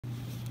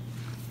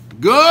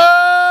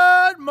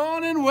Good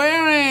morning,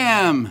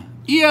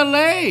 Wareham.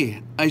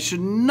 ELA. I should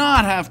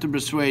not have to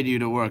persuade you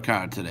to work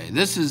hard today.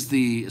 This is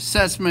the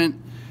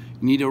assessment.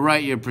 You need to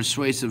write your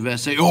persuasive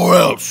essay or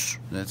else.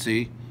 Let's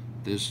see.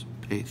 There's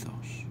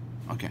pathos.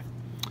 Okay.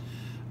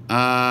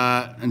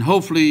 And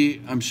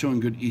hopefully I'm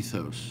showing good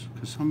ethos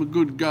because I'm a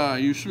good guy.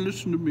 You should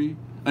listen to me.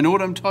 I know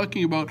what I'm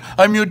talking about.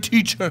 I'm your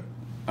teacher.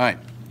 All right.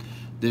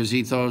 There's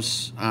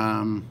ethos.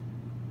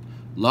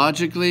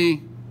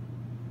 Logically,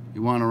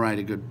 you want to write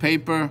a good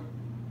paper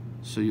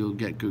so you'll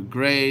get good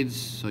grades,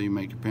 so you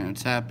make your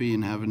parents happy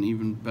and have an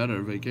even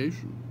better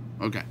vacation.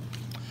 Okay.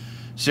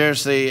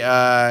 Seriously,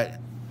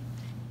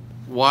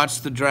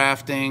 watch the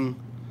drafting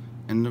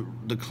and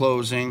the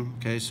closing.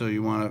 Okay, so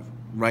you want to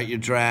write your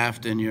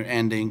draft and your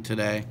ending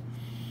today.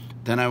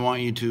 Then I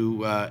want you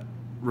to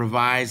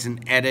revise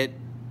and edit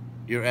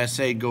your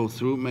essay, go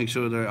through, make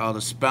sure that all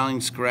the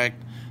spelling's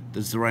correct,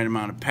 there's the right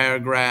amount of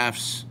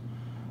paragraphs,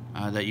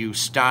 that you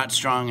start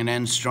strong and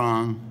end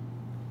strong.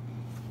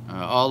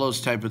 All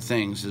those type of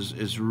things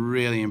is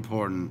really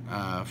important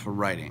for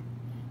writing.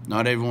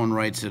 Not everyone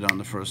writes it on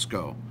the first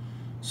go.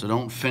 So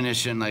don't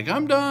finish it like,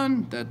 I'm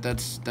done.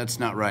 That's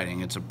not writing.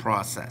 It's a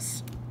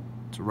process.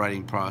 It's a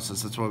writing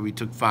process. That's why we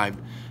took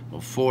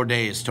 4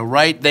 days to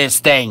write this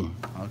thing.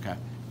 Okay.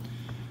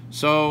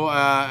 So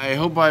I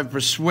hope I've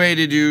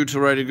persuaded you to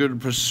write a good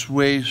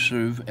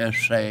persuasive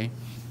essay.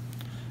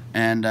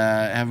 And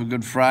have a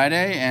good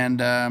Friday.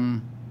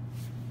 And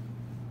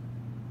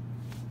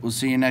we'll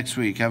see you next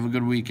week. Have a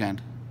good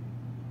weekend.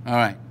 All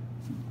right.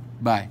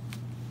 Bye.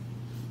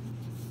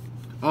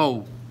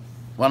 Oh,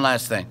 one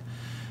last thing.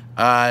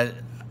 I've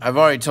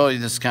already told you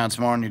this counts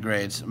more on your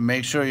grades.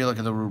 Make sure you look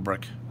at the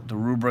rubric. The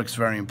rubric's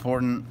very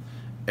important.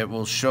 It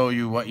will show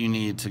you what you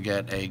need to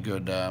get a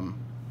good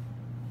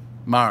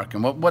mark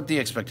and what the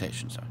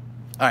expectations are.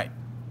 All right.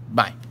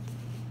 Bye.